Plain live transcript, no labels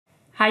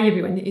Hi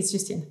everyone, it's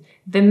Justine.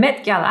 The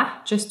Met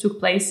Gala just took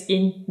place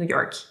in New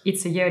York.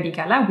 It's a yearly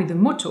gala with a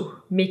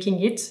motto,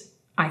 making it,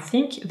 I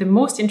think, the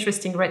most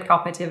interesting red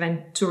carpet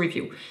event to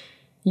review.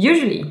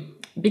 Usually,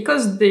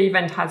 because the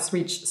event has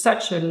reached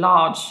such a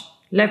large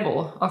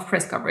level of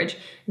press coverage,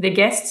 the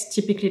guests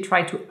typically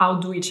try to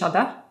outdo each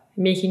other,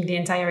 making the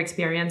entire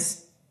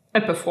experience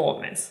a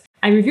performance.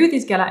 I review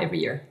this gala every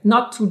year,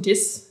 not to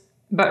diss,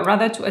 but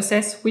rather to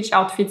assess which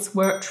outfits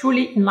were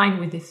truly in line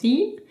with the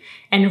theme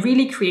and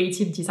really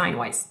creative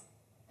design-wise.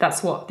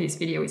 That's what this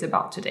video is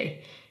about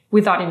today.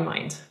 With that in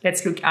mind,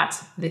 let's look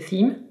at the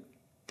theme,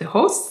 the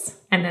hosts,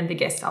 and then the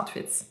guest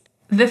outfits.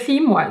 The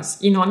theme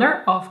was in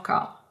honor of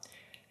Carl.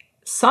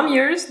 Some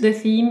years the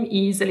theme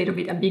is a little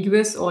bit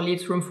ambiguous or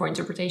leaves room for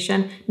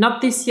interpretation.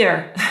 Not this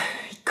year.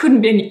 It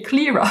couldn't be any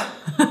clearer.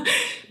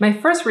 My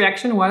first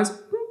reaction was,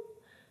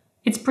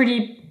 it's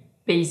pretty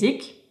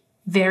basic,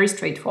 very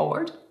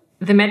straightforward.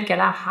 The Met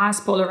Gala has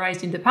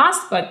polarized in the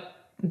past, but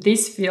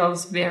this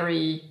feels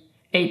very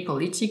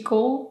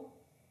apolitical,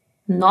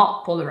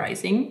 not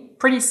polarizing,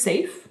 pretty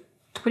safe,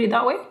 to put it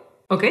that way.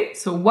 Okay,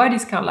 so what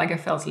is Karl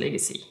Lagerfeld's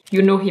legacy?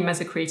 You know him as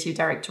a creative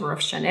director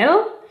of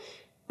Chanel,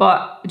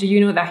 but do you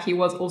know that he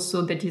was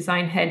also the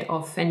design head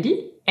of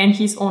Fendi and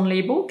his own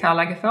label, Karl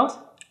Lagerfeld,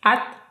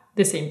 at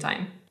the same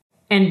time?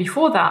 And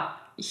before that,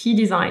 he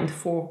designed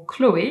for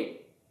Chloé,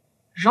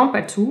 Jean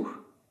Patou,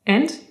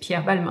 and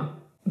Pierre Balmain.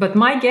 But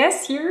my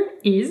guess here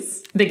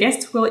is the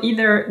guests will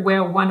either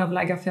wear one of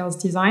Lagerfeld's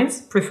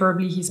designs,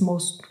 preferably his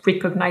most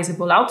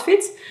recognizable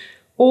outfits,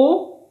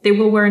 or they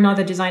will wear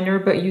another designer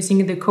but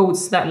using the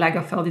codes that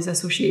Lagerfeld is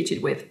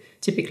associated with,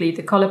 typically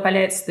the color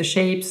palettes, the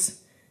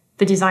shapes,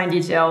 the design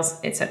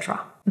details,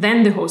 etc.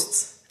 Then the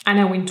hosts.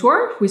 Anna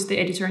Wintour, who is the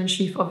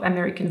editor-in-chief of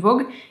American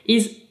Vogue,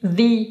 is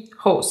the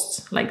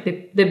host, like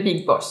the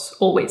big boss,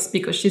 always,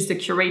 because she's the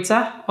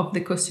curator of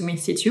the Costume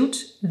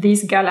Institute.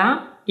 This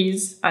gala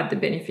is at the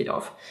benefit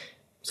of.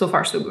 So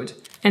far, so good.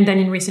 And then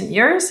in recent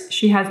years,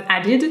 she has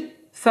added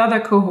further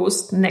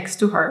co-hosts next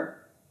to her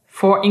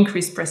for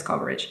increased press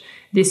coverage.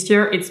 This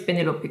year, it's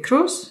Penelope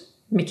Cruz,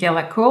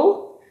 Michaela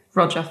Cole,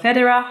 Roger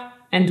Federer,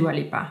 and Dua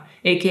Lipa,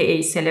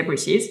 aka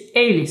celebrities,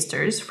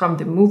 A-listers from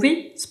the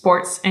movie,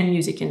 sports, and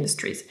music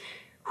industries,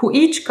 who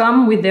each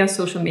come with their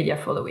social media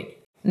following.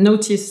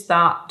 Notice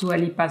that Dua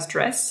Lipa's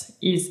dress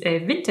is a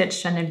vintage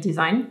Chanel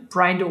design,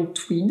 bridal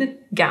tweed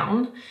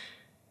gown,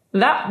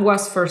 that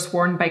was first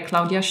worn by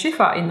Claudia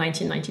Schiffer in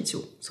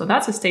 1992. So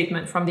that's a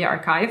statement from the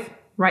archive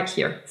right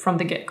here from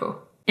the get-go.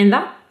 And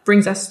that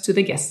brings us to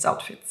the guests'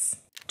 outfits.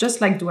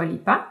 Just like Dua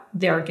Lipa,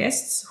 there are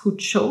guests who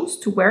chose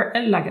to wear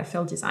a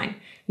Lagerfeld design.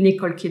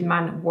 Nicole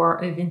Kidman wore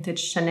a vintage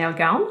Chanel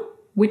gown,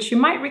 which you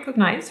might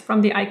recognize from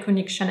the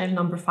iconic Chanel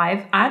No.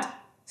 5 ad,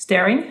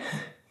 starring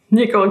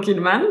Nicole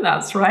Kidman,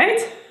 that's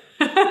right.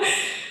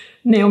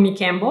 Naomi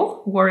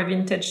Campbell wore a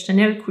vintage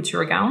Chanel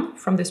couture gown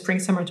from the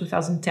Spring-Summer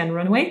 2010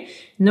 runway.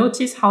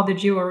 Notice how the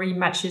jewelry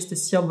matches the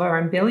silver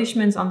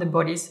embellishments on the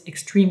bodies,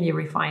 extremely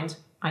refined.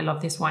 I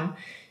love this one.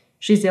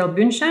 Gisele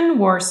Bündchen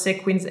wore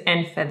sequins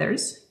and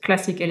feathers,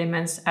 classic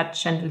elements at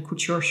Chanel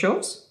couture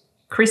shows.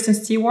 Kristen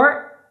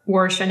Stewart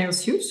wore Chanel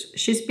suits.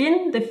 She's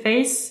been the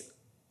face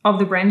of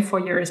the brand for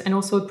years and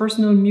also a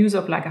personal muse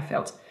of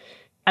Lagerfeld.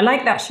 I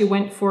like that she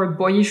went for a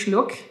boyish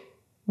look,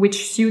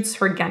 which suits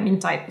her gamine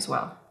type as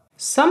well.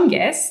 Some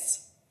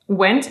guests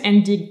went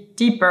and dig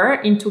deeper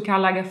into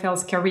Karl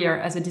Lagerfeld's career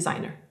as a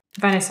designer.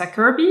 Vanessa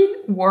Kirby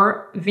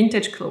wore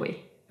vintage Chloé,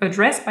 a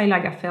dress by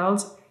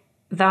Lagerfeld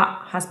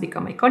that has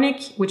become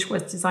iconic, which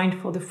was designed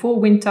for the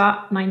fall-winter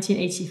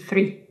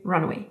 1983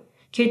 runway.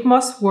 Kate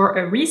Moss wore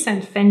a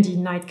recent Fendi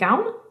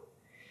nightgown,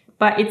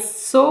 but it's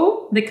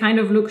so the kind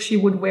of look she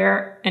would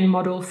wear and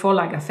model for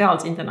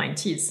Lagerfeld in the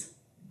 90s.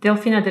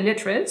 Delphina de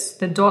Lettres,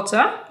 the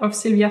daughter of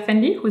Sylvia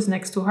Fendi, who's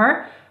next to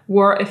her,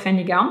 wore a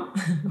Fendi gown,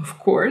 of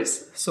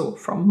course, so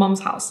from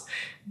mom's house,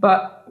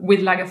 but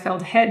with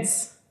Lagerfeld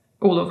heads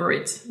all over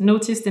it.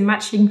 Notice the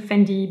matching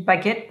Fendi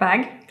baguette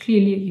bag,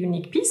 clearly a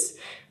unique piece.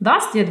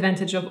 That's the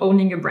advantage of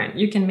owning a brand.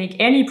 You can make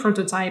any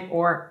prototype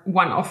or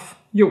one-off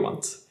you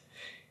want.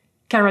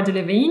 Cara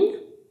Delevingne,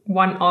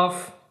 one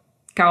of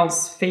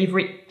Karl's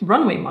favorite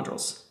runway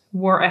models,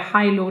 wore a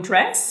high-low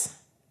dress,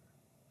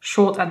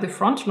 short at the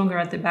front, longer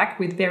at the back,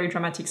 with very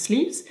dramatic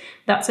sleeves.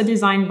 That's a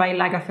design by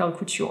Lagerfeld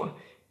Couture,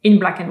 in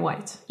black and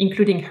white,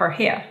 including her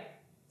hair.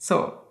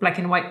 So black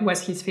and white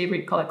was his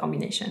favorite color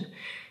combination.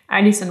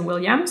 Alison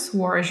Williams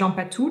wore a Jean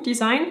Patou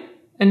design,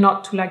 a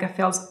nod to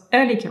Lagerfeld's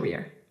early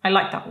career. I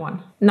like that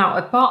one. Now,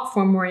 apart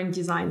from wearing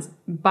designs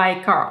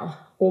by Karl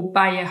or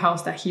by a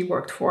house that he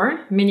worked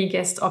for, many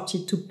guests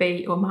opted to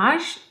pay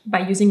homage by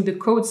using the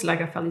codes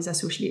Lagerfeld is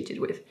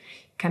associated with.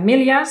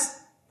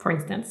 Camellias, for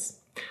instance,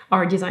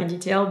 are a design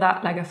detail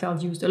that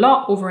Lagerfeld used a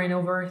lot over and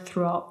over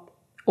throughout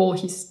all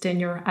his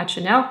tenure at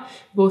Chanel,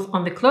 both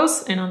on the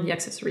clothes and on the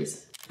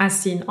accessories. As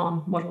seen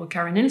on model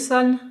Karen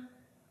Nilsson,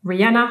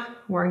 Rihanna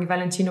wearing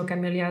Valentino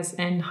camellias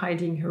and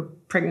hiding her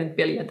pregnant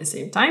belly at the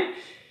same time,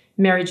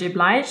 Mary J.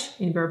 Blige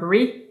in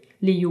Burberry,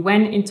 Li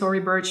Yuen in Tory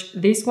Burch.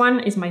 This one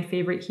is my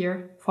favorite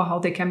here for how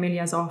the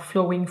camellias are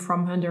flowing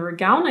from under her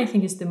gown. I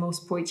think it's the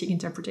most poetic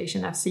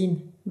interpretation I've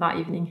seen that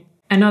evening.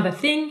 Another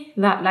thing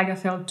that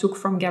Lagerfeld took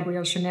from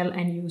Gabrielle Chanel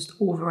and used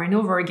over and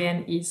over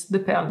again is the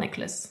pearl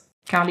necklace.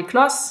 Karlie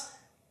Kloss,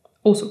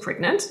 also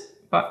pregnant,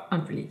 but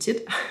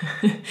unrelated.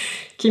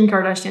 Kim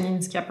Kardashian in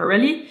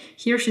Schiaparelli.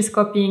 Here she's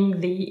copying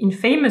the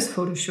infamous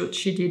photo shoot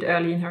she did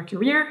early in her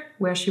career,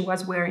 where she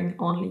was wearing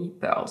only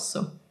pearls.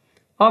 So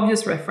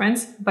obvious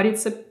reference, but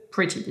it's a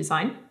pretty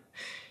design.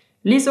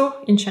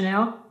 Lizzo in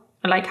Chanel.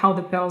 I like how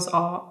the pearls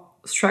are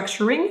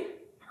structuring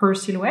her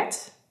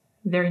silhouette.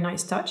 Very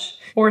nice touch.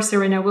 Or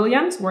Serena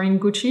Williams wearing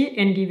Gucci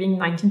and giving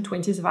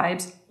 1920s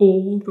vibes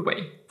all the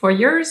way. For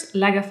years,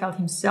 Lagerfeld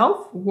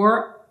himself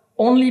wore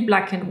only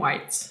black and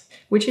white,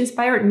 which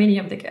inspired many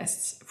of the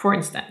guests. For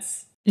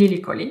instance, Lily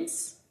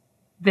Collins,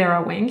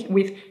 Vera Wang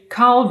with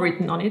Carl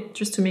written on it,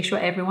 just to make sure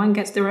everyone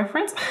gets the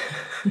reference.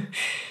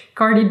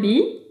 Cardi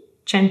B,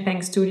 Chen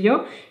Peng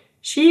Studio.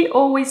 She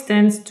always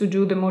tends to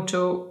do the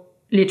motto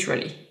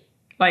literally,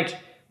 like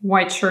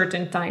white shirt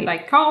and tie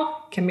like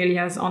Carl,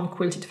 camellias on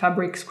quilted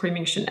fabric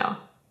screaming Chanel.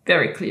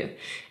 Very clear.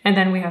 And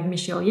then we have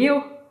Michelle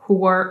Yeoh, who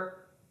wore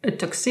a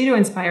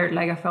tuxedo-inspired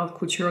Lagerfeld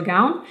couture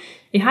gown.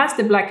 It has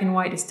the black and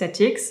white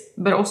aesthetics,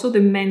 but also the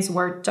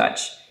menswear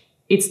touch.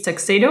 It's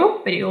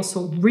tuxedo, but it's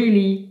also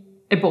really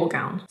a ball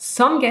gown.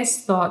 Some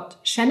guests thought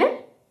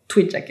Chanel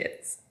tweed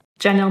jackets.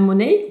 Janelle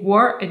Monáe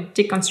wore a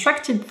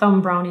deconstructed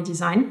thumb brownie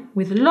design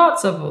with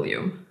lots of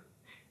volume.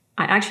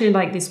 I actually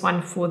like this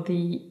one for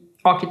the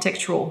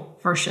architectural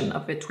version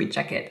of a tweed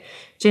jacket.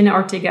 Jenna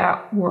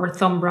Ortega wore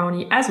thumb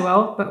brownie as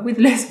well, but with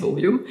less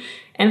volume.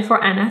 And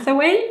for Anne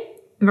Hathaway,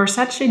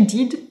 Versace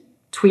did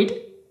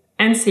tweed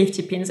and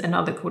safety pins,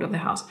 another code of the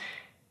house.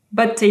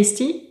 But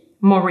tasty,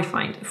 more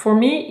refined. For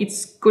me,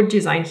 it's good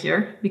design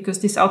here because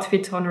this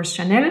outfit honors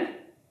Chanel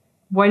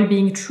while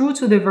being true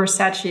to the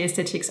Versace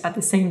aesthetics at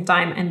the same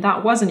time. And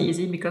that wasn't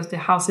easy because the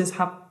houses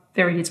have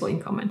very little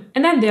in common.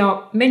 And then there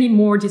are many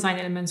more design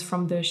elements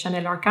from the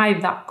Chanel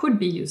archive that could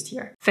be used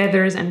here.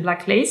 Feathers and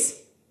black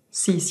lace,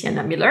 see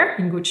Sienna Miller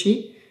in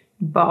Gucci.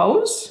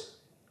 Bows,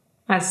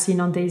 as seen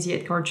on Daisy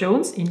Edgar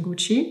Jones in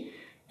Gucci.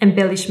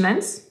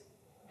 Embellishments.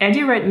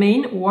 Eddie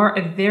Redmayne wore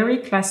a very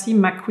classy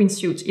McQueen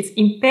suit. It's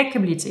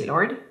impeccably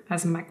tailored,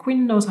 as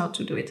McQueen knows how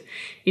to do it.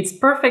 It's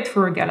perfect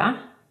for a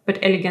gala, but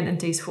elegant and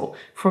tasteful.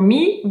 For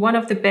me, one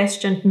of the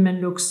best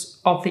gentleman looks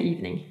of the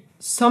evening.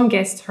 Some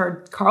guests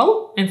heard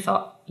Carl and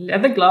thought,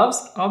 leather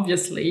gloves,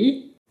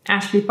 obviously.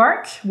 Ashley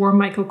Park wore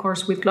Michael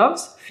Kors with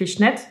gloves,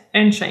 fishnet,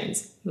 and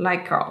chains,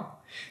 like Carl.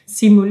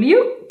 Simu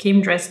Liu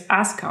came dressed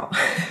as Carl,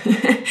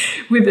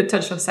 with a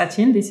touch of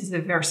satin. This is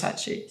a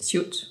Versace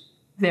suit,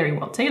 very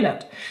well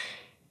tailored.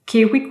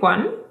 Kei Hui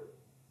Kwan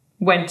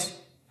went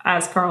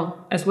as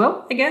Carl as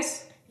well, I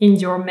guess, in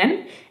Dior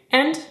Men,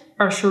 and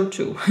Usher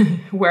too,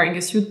 wearing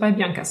a suit by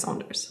Bianca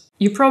Saunders.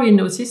 You probably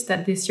noticed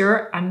that this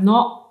year I'm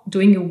not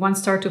doing a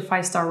 1-star to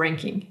 5-star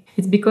ranking.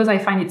 It's because I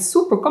find it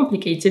super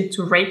complicated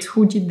to rate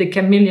who did the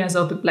camellias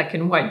or the black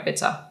and white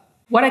better.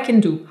 What I can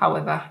do,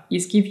 however,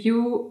 is give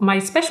you my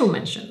special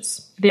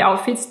mentions. The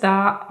outfits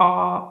that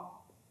are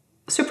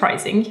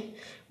surprising,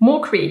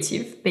 more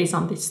creative based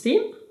on this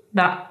theme,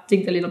 that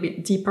dig a little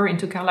bit deeper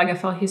into Karl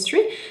Lagerfeld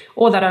history,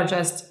 or that are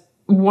just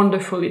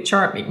wonderfully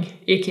charming,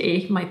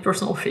 aka my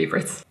personal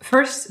favorites.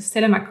 First,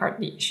 Stella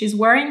McCartney. She's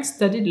wearing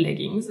studded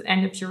leggings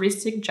and a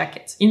puristic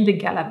jacket, in the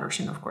gala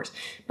version, of course.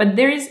 But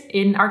there is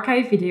an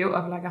archive video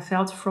of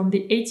Lagerfeld from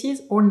the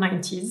 80s or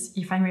 90s,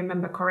 if I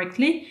remember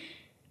correctly.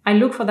 I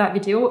look for that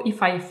video.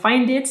 If I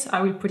find it,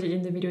 I will put it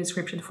in the video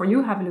description for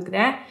you. Have a look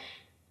there.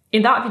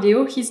 In that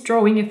video, he's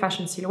drawing a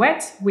fashion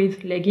silhouette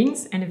with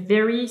leggings and a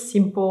very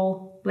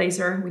simple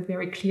blazer with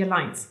very clear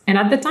lines. And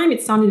at the time,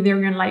 it sounded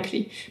very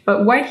unlikely.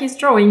 But while he's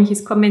drawing,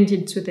 he's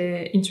commented to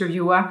the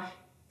interviewer,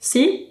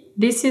 see,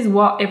 this is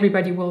what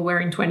everybody will wear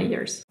in 20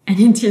 years. And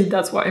indeed,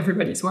 that's what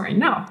everybody's wearing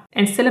now.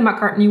 And Stella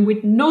McCartney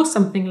would know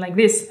something like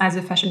this as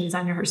a fashion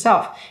designer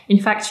herself.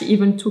 In fact, she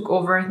even took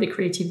over the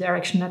creative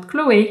direction at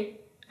Chloé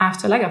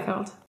after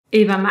Lagerfeld.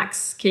 Eva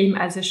Max came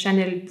as a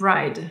Chanel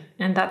bride,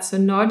 and that's a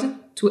nod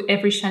to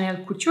every Chanel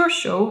couture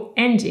show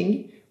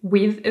ending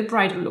with a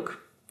bridal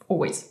look.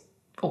 Always,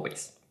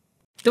 always.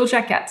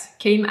 Doja Cat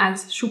came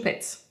as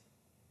Choupette.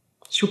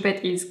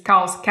 Choupette is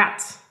Carl's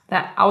cat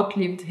that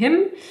outlived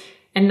him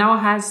and now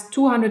has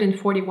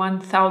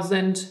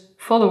 241,000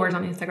 followers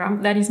on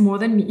Instagram. That is more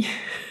than me.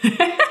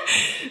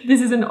 This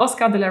is an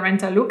Oscar de la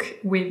Renta look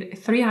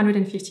with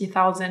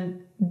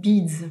 350,000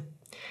 beads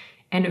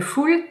and a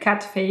full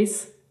cat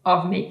face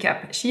of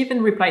makeup. She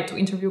even replied to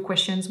interview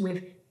questions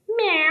with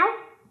meow.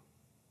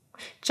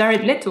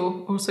 Jared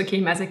Leto also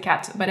came as a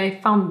cat, but I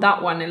found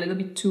that one a little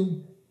bit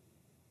too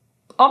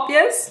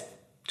obvious,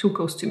 too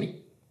close to me.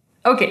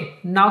 Okay,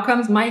 now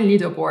comes my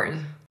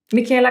leaderboard.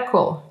 Michaela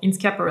Coel in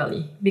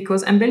Schiaparelli,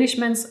 because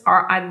embellishments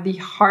are at the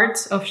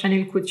heart of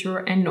Chanel couture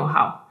and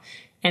know-how.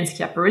 And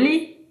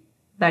Schiaparelli,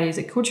 that is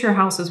a couture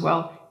house as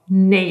well,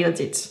 nailed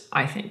it,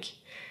 I think.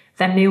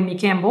 Then Naomi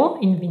Campbell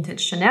in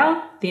vintage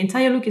Chanel, the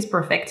entire look is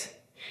perfect.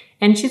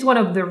 And she's one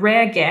of the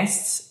rare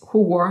guests who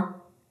wore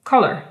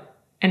color,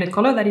 and a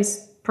color that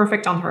is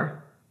perfect on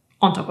her.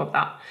 On top of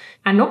that,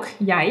 Anok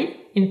Yai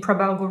in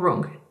Prabal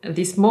Gurung.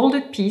 This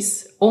molded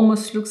piece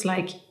almost looks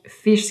like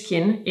fish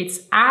skin.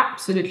 It's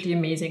absolutely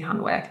amazing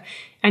handwork.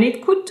 And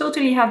it could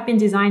totally have been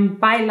designed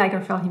by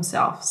Lagerfeld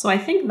himself. So I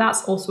think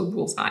that's also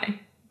bullseye.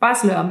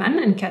 Baz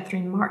Luhrmann and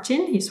Catherine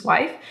Martin, his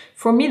wife,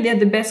 for me, they're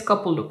the best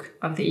couple look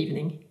of the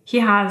evening. He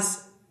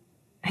has,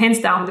 hands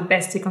down, the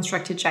best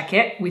deconstructed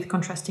jacket with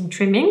contrasting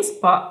trimmings,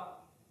 but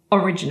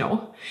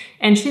original.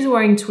 And she's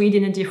wearing tweed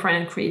in a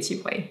different and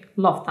creative way.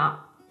 Love that.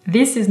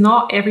 This is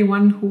not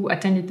everyone who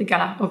attended the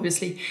gala,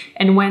 obviously.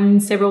 And when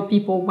several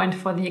people went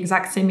for the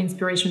exact same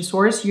inspiration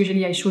source,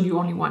 usually I showed you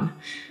only one.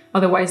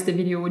 Otherwise, the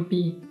video would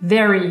be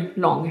very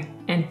long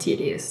and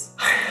tedious.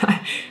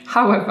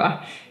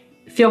 However,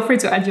 feel free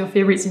to add your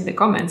favorites in the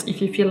comments.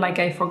 If you feel like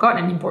I forgot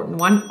an important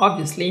one,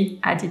 obviously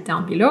add it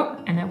down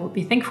below and I will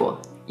be thankful.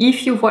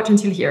 If you've watched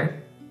until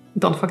here,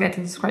 don't forget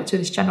to subscribe to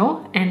this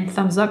channel and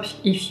thumbs up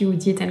if you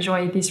did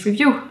enjoy this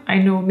review. I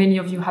know many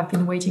of you have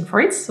been waiting for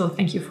it, so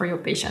thank you for your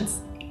patience.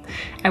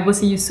 I will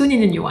see you soon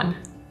in a new one.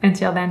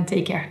 Until then,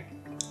 take care.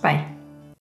 Bye.